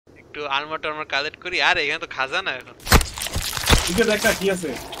একটু armour টার্মার collect করি। আর এখানে তো খাজানা এখন। এদিকে দেখ না কি আছে।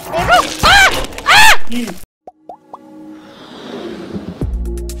 কি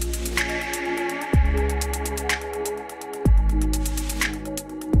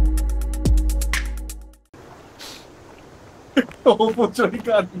ও পচই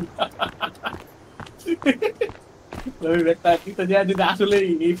কাটি। ওই একটা কি তো যায় যদি আসলে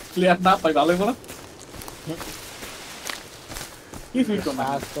এই প্লেয়ার না পাই ভালো হবে না। কি ফিল করব?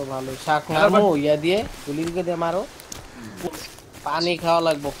 শাক তো ভালো। শাক মারো ইয়া দিয়ে গুলিকে দিয়ে মারো। পানি খাওয়া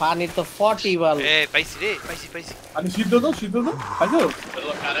লাগবে। পানি তো 40 ভালো। এ পাইছি রে, পাইছি। পানি সিদ্ধ তো পাইছো?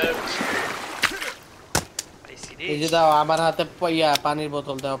 পাইছি রে। এই যে দাও আমার হাতে ইয়া পানির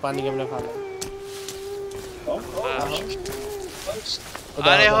বোতল দাও, পানি কেমনে খাবো?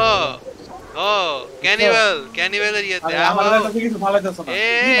 আরে হো ও ক্যানিবালের ইয়েতে আমার কাছে কিছু ভালো যাচ্ছে না।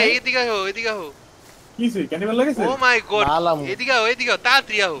 এদিকে হো কি হইছে? ক্যানিবাল লাগেছে? ও মাই গড, এদিকে হো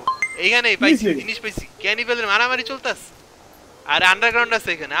তাড়াতাড়ি আও। এইখানেই পাইছি, জিনিস পাইছি। ক্যানিবালের মারামারি চলতেছে আর আন্ডারগ্রাউন্ড আছে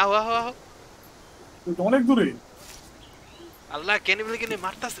এখানে। আহো তো অনেক দূরে। আল্লাহ, ক্যানিবাল কিনে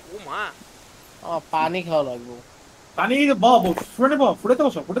মারতাছে। ও মা, পানি খাওয়া লাগবে। পানি বাবা ফুটে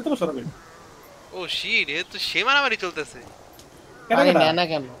তো বসো রবে। ও শিট, এ তো সে মারামারি চলতেছে। পানি নেয় না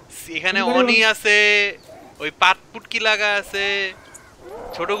কেন? এখানে অনি আছে, ওই পাটপুটকি লাগা আছে,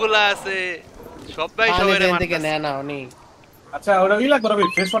 ছোটগুলা আছে, সবাই সবাইরে মারতেছে। থেকে নেয় না অনি। আচ্ছা ওটা কি লাগবে রবে?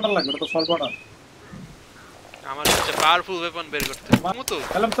 ফ্রেশ ওয়াটার লাগবে, ওটা তো সল্ট ওয়াটার। আমার হচ্ছে পাওয়ারফুল ওয়েপন বের করতে মামু তো।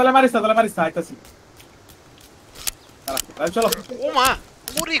 তাহলে মারিস না আইতাছি। আরে চলো। ও মা,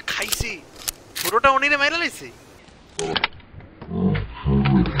 ওরে খাইছে। ছোটটা অনিরে মাইরা লাইছে।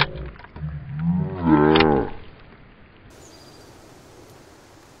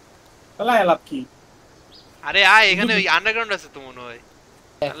 তাহলে এলাপ কি? আরে আয়, এখানে ওই আন্ডারগ্রাউন্ড আছে তো মনে হয়।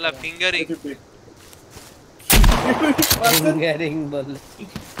 আল্লাহ, ফিঙ্গারিং বল।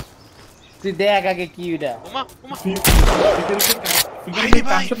 তুই দেখ আগে কি এটা। ওমা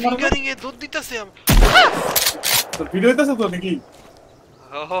ফিঙ্গারিং এ দুধ দিতেছে। তো ভিডিও হইতাছে তো নাকি?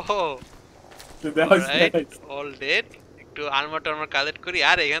 ওহো অল ডেড। একটু আর্মার টার্মার কালেক্ট করি।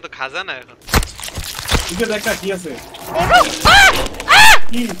 আর এখানে তো খাজানা এখন। এদিকে দেখ না কি আছে।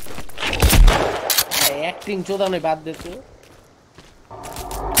 কি অ্যাক্টিং চোদানো বাদ দে তো।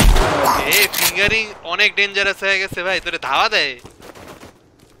 এই ফিঙ্গারিং অনেক ডেঞ্জারাস হয়ে গেছে ভাই। তোরে ধাওয়া দেয়,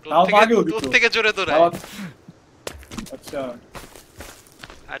 তোর থেকে জোরে দৌড়ায়।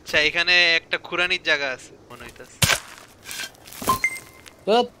 আচ্ছা এখানে একটা খুরানির জায়গা আছে মনে হইতাছে।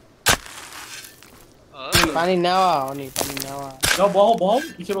 পানি নেওয়া অনি, পানি নেওয়া। বহ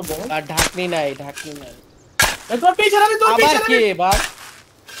কিসের বহ? আর ঢাকনি নাই। এ তোর পিছনে আবার কে বাস?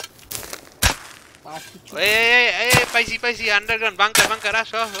 এই পাইছি আন্ডারগ্রাউন্ড বাংকার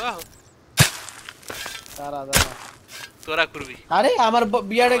আসো। দাঁড়া তোরা করবি। আরে আমার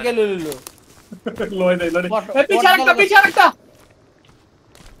বিয়ারে গেল লয় নাই পিছে আরেকটা।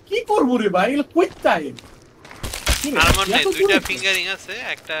 কি করব রে ভাই? এগুলো কইতাই আর মনে দুইটা ফিঙ্গারিং আছে,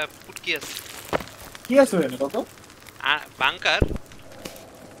 একটা পুটকি আছে। কি আছে এনে কত? বাংকার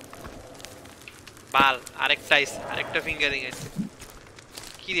বাল আরেকটা ফিঙ্গারিং আছে।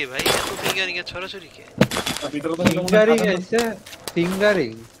 কি রে ভাই, এত ফিঙ্গারিং এর ছড়াছড়ি কে? ভিতরে তো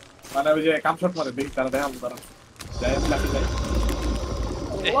ফিঙ্গারিং মানে ওই যে কামশট মারে দেখি তারা দেখাবো তারা যাই লাকি যাই।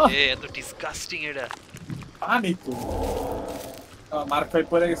 এত ডিসগাস্টিং এটা। পানি তো মার্ক ফাইট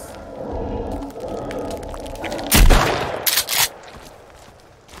পড়ে গেছে।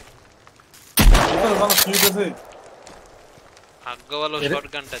 ভাগ্যভালো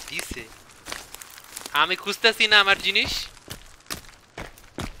শটগানটা দিছে। আমি খুঁজতেছি না আমার জিনিস।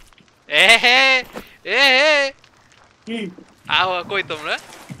 কি আহো, কই তোমরা?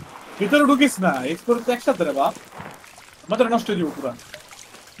 ভিতরে ঢুকিস না, এক্সপ্লোর তো একসাথে রে বাপ। আমাদের নষ্ট হয়ে যাবে পুরা।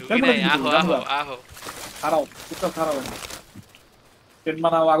 আহো খারাও কেন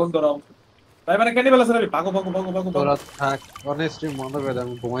মানাও, আগুন ধরাও। তাই মানে ক্যানিবাল আছে রে, ভাগো। তোরা থাক, অনেস্টলি মনে করে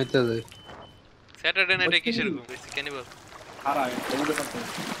আমি ঘুমাইতে যাই। স্যাটারডে নাইটে কিসের ঘুম হইছে? ক্যানিবাল হারায় ওদের সাথে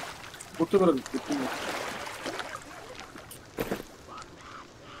করতে করে দিচ্ছি।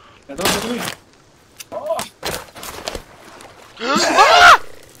 এটা তো তুমি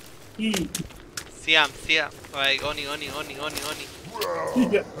কি সিয়াম ভাই, অনি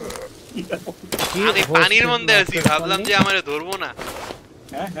আমি পানির মধ্যে আছি, ভাবলাম যে আমারে ধরবো না।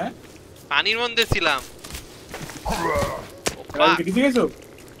 হ্যাঁ পানির মধ্যে ছিলাম। কি গেছো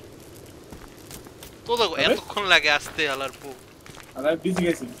তো এতক্ষণ লাগে আসতে আলার পু। আরে বিজি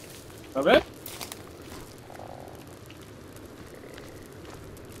গেছি তবে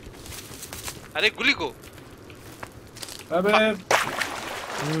আরে গুলি কো তবে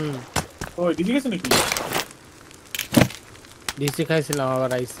ওই বিজি গেছো নাকি? দিছি খাইছিলাম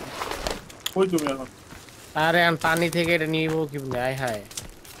আবার আইছি কই তুমি এখন আরে আমি পানি থেকে এটা নিব কিভাবে আয় হায়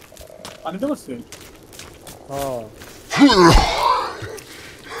পানি তো বসছে ও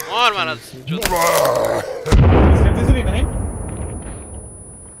और मारा সেফটি নাই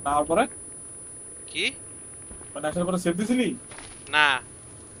তারপরে কি মানে আসার পরে সেফটি ছিলি না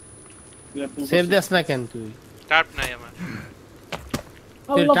সেভ দেস না কেন তুই টাপ নাই আমার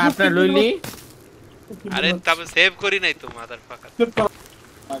তুই টাপটা লইলি আরে তবে সেভ করি নাই তো মাদার ফাকার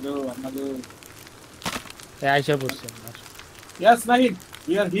আগো এই আইসা পড়ছে Yes, Nahid.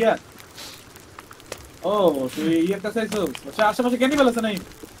 Here, here. Oh, তুই ইয়ার কাছে আইছো আচ্ছা আশেপাশে ক্যানিবাল আছে নাই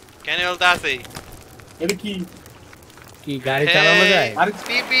ক্যানিবাল তো আছেই এটা কি কি গাড়ি চালানো যায় আরে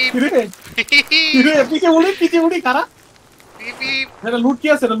পিপ পিপ কিরে পিছে উড়ি কারা পিপ পিপ এটা লুট কি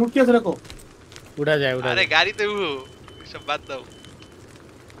আছে রাখো উড়া যায় আরে গাড়িতে উড়ো সব বাদ দাও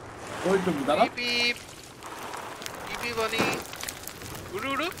ওই তো দাদা পিপ পিপ বনি উড়ু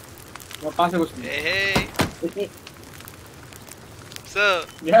উড়ু আমার পাশে বসে hey so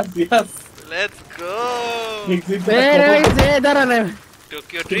yes let's go দাঁড়ান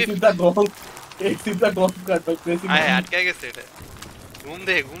Tokyo trip exit the golf cart by pressing আয় আটকে গেছে এটা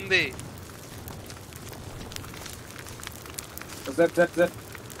ঘুম দে Z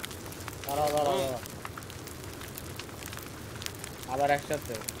দাঁড়াও আবার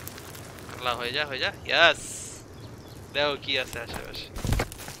একসাথে আল্লাহ হয়ে যা yes দেখো কি আছে আশেপাশে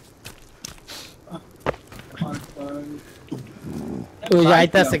ওই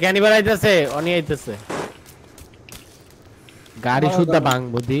আইতাছে ক্যানিবাল আইতাছে অনি আইতাছে গাড়ি শুদ্ধা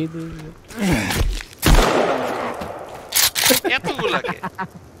ভাঙবো দি এতগুলাকে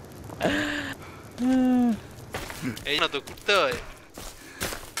এই না তো কুটতে হয়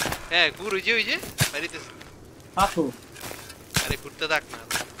হ্যাঁ গুরু ওই যে বাড়িতে আসো আরে কুটতে থাক না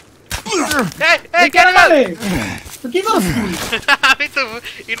এই ক্যানিবাল তো কি করছ তুই আমি তো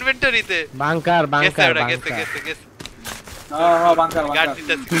ইনভেন্টরিতে বাংকার গেছে হ্যাঁ বাংকার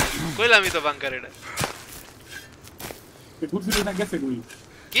গাড়িতে কইলামই তো বাংকার এটা ঘুরছিলি না গেছে কই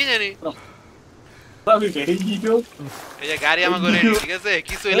কি জানি আমি এই ভিডিও এই যে গাড়ি আমার ঘরে ঠিক আছে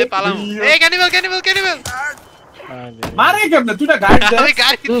কিছু হইলে পালাম এই ক্যানিবাল মারে কেমনে তুই না গাড়ি দে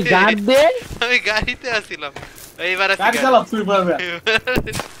তুই গাড়ি দে আমি গাড়িতে আসিলাম এইবার আসি গাড়ি চালাও তুই পারবে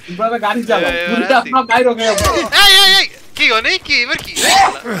গাড়ি চালাও তুই আপনার গাড়ি রঙে এই কি হনে কি এবার কি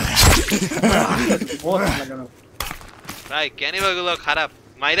বহুত লাগানো ভাই ক্যানিবাল গুলো খারাপ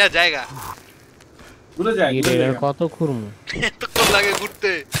মাইরা জায়গা ঘুরে যায় কত খুরমু এতক্ষণ লাগে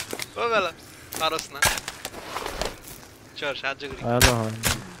ঘুরতে ও বেলা পারস না চল সাহায্য করি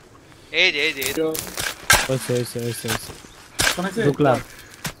এই যে ওইছে ঢুকলাম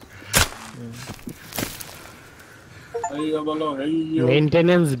এই বলো এই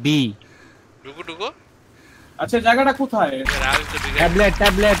মেইনটেনেন্স বি ঢুকো আচ্ছা জায়গাটা কোথায়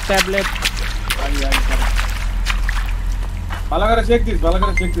ট্যাবলেট আই ভালো করে চেক দিস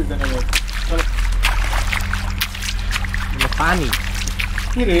জানা যায় পানি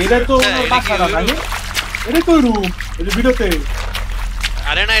কি রে এটা তো পাখা না ভাই এটা তো রুম এটা ভিডিওতে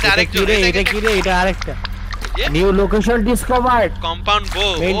আরে না এটা আরেকজন এটা আরেকটা নিউ লোকেশন ডিসকভারড কম্পাউন্ড বো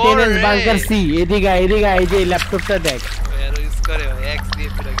মেইনটেনেন্স বাংকার সি এদিকে এই যে ল্যাপটপটা দেখ এর ইউজ করে এক্স দিয়ে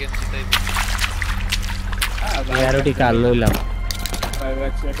পুরো গেম জিতাই এরোটি কাল লইলাম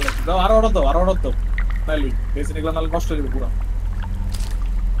দাও আরো অর্ডার দাও তাইলে বেশি নিগলা নাল নষ্ট হয়ে যাবে পুরো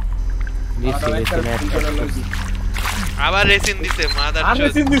আবার রেসিন দিছে মাদার আর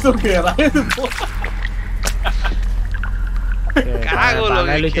রেসিন দিছো কে কাগো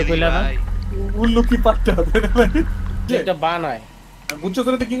লইতে কইলা না উল্লু কি পাটটা হবে না ভাই এটা বানায় বুঝছো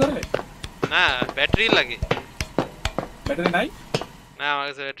তোরে কি করে না ব্যাটারি লাগে ব্যাটারি নাই না আমার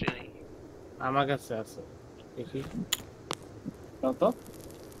কাছে ব্যাটারি নেই আমার কাছে আছে দেখি দাও তো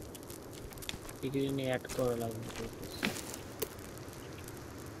কি নিয়ে অ্যাড করে লাগবে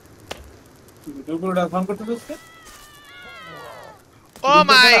তুই পুরোটা ফোন করতে দিছিস ও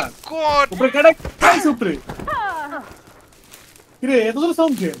মাই গড উপরে কাটা কাইস উপরে কিরে এত জোরে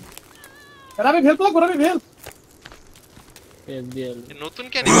সাউন্ড কেন আরে আমি হেল্প করব আমি হেল্প এফডিএল নতুন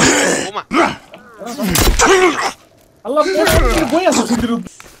কেন ওমা আল্লাহ বই আছে সুন্দর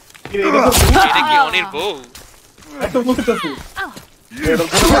কিরে এটা কি অনির বউ এত মুখতেছে এটা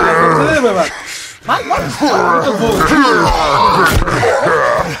বড় বাবা মার এটা বউ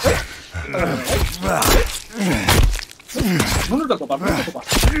মুনুটা তো বাবা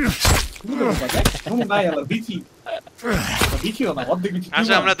মুনু নাই আলা বিচি না অর্ধেক বিচি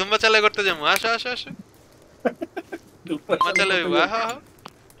আসো আমরা দুম্বা চালাই করতে যাবো আসো দুম্বা চালাই ওয়াও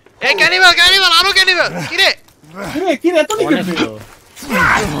এই ক্যানিবাল আরো ক্যানিবাল কিরে এত নিকেছে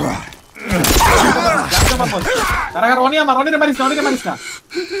কারাগার অনিরে মারিস না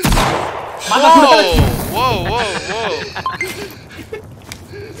মাথা Whoa, ফুটে গেল whoa, whoa, whoa.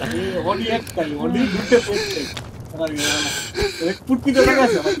 অনি একটাই অনি দুটো পেছতে এক ফুটকি দেখা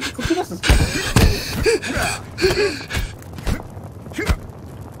গেছে ফুটকি গেছে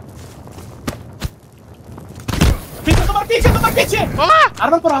তোমার পিছে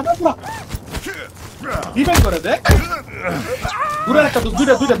আরবার পড়া ডিফেন্ড করে দে দূরে একটা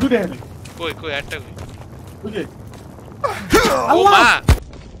দুইটা হেলে কই একটা কই বুঝে ও মা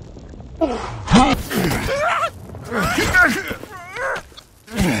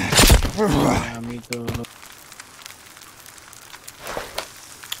আমি তো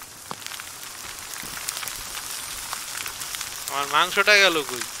আমার মাংসটা গেল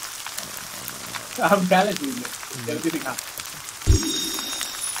কই আমি গালে দিলে জলদি খা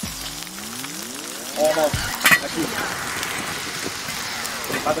অলমোস্ট নাকি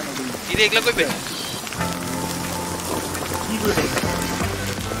পাতা না দিলে কি রে এগুলা কইবে কি করে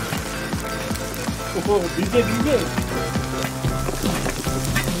ওহো দিতে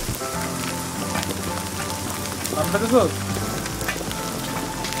আমরা তো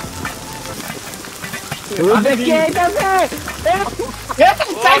দেখে আইতাছে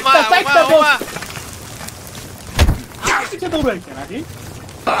ও মা পিছে দৌড়াইছে নাকি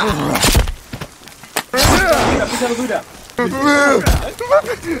পিছে দুইটা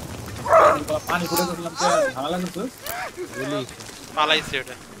পানি পড়ে গেছিলাম তো ঝামেলা করছিস পালাইছে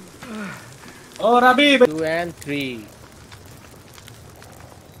ওটা ও রাবি 2 and 3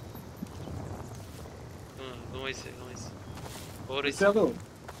 ঘুমাইছে ভোর তো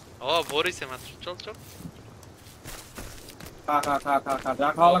হইছে মাত্র চল খা যা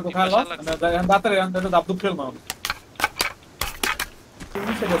খাওয়া লাগবে খা লো দাঁতের একটু দাব দুধ খেল মাও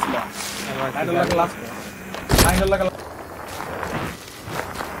তুমি সে গেছিলা আইডল লাস্ট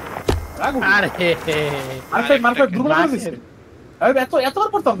রাগু মারফে দুর্বল করে দিছে আরে এতবার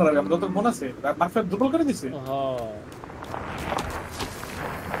পড়তাম না আমরা তো মনে আছে মারফে দুর্বল করে দিছে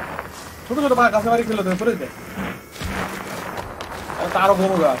ছোট কাছে বাড়ি খেলো তো পড়ে যায় তারও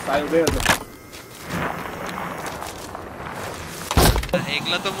বড় গাছ আই বের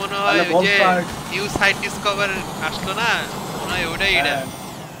এগুলা তো মনে হয় ওই যে নিউ সাইট ডিসকভার আসলো না মনে হয় ওটাই এটা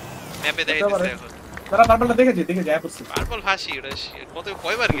ম্যাপে দেখাইতেছে এখন তারা পার্পলটা দেখেছি যায় পড়ছে পার্পল ফাঁসি ওটা কত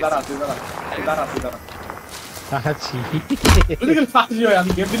কয়বার গেছে দাঁড়া ফাঁসি ফাঁসি হয়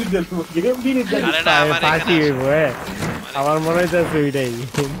আমি গেম ডিলিট দিই আরে না আমার ফাঁসি হইবো আমার মনে হইতাছে ওইটাই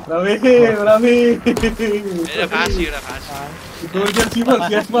রাবি এটা ফাঁসি তোর যে চিবল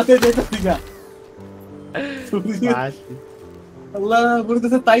শেষ মাঠে যেতে দিগা ফাঁসি আল্লাহ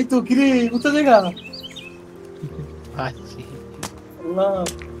বলতেছে তাই তো কি রে উঠে জায়গা ফাঁসি আল্লাহ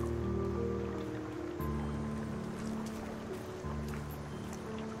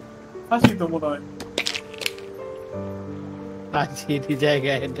ফাঁসি তো মনে হয় ফাঁসি দি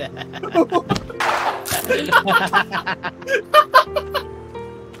জায়গা এটা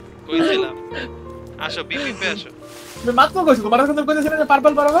কইছিলাম আসো বিপিপে আসো আমি মাত্র কইছি তোমার কাছে কইতেছিলাম যে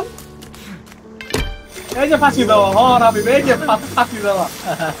পার্পল এই যে ফাঁসি দাও রাবি এই যে ফাঁসি দাও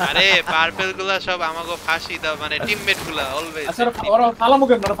আরে পার্পল গুলা সব আমাগো ফাঁসি দাও মানে টিমমেট গুলা অলওয়েজ আচ্ছা ওরা ফালামু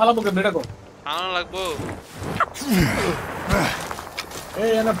কেন এটা কো ভালো লাগবো এই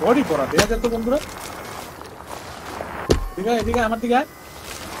এনা বডি পড়া দেখা যায় তো বন্ধুরা দিগা আমার দিগা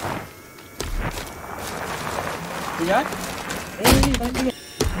এই দিগা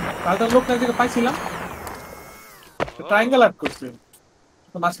কালটা লোক কালকে পাইছিলাম ট্রায়াঙ্গেল আট করছে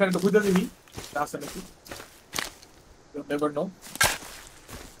তো মাঝখানে একটু খুঁজে দিবি আছে নাকি you never know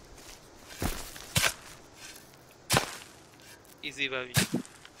ইজি ভাবি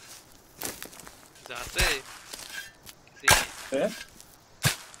যাতে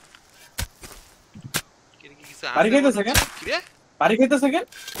পারি খাইতেছে কেন পারি খাইতেছে কেন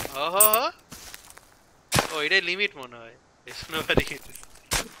ও এটা লিমিট মনে হয় এসনো পারি খাইতেছে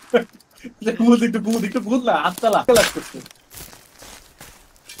একটু বুঝ না আত্মালা লাগতেছে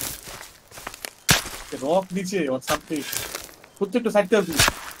রক নিচে or something প্রত্যেকটা সাইডে আছে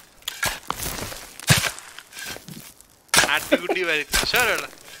আটটি গুটি বাড়িতে সরলা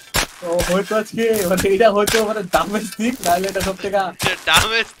ও হয়তো আজকে মানে এটা হয়তো মানে ড্যামেজ ঠিক নাইলে এটা সব থেকে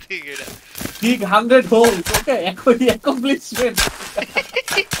ড্যামেজ ঠিক এটা ঠিক 100 হোল ওকে একই অ্যাকমপ্লিশমেন্ট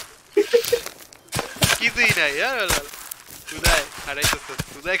কিছুই নাই সুদাই হারাইতেছ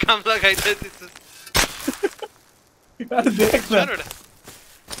সুদাই কামলা খাইতেছিস আর দেখ না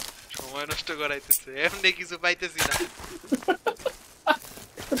সময় নষ্ট করাইতেছে এমনি কিছু পাইতেছি না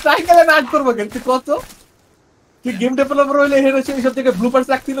সাইকেলে নাট করব কেন তুই কত তুই গেম ডেভেলপার হইলে হেরে সেই সব থেকে ব্লুপারস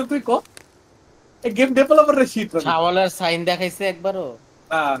রাখছিল তুই ক এই গেম ডেভেলপারের শীট ছাওয়ালের সাইন দেখাইছে একবারও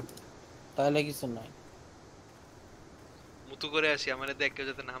না তাহলে কিছু নাই। মুতু করে আসি, আমারে দেখ কেউ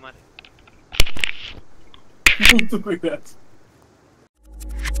যাতে না মারে। মুতু কইরা আছে।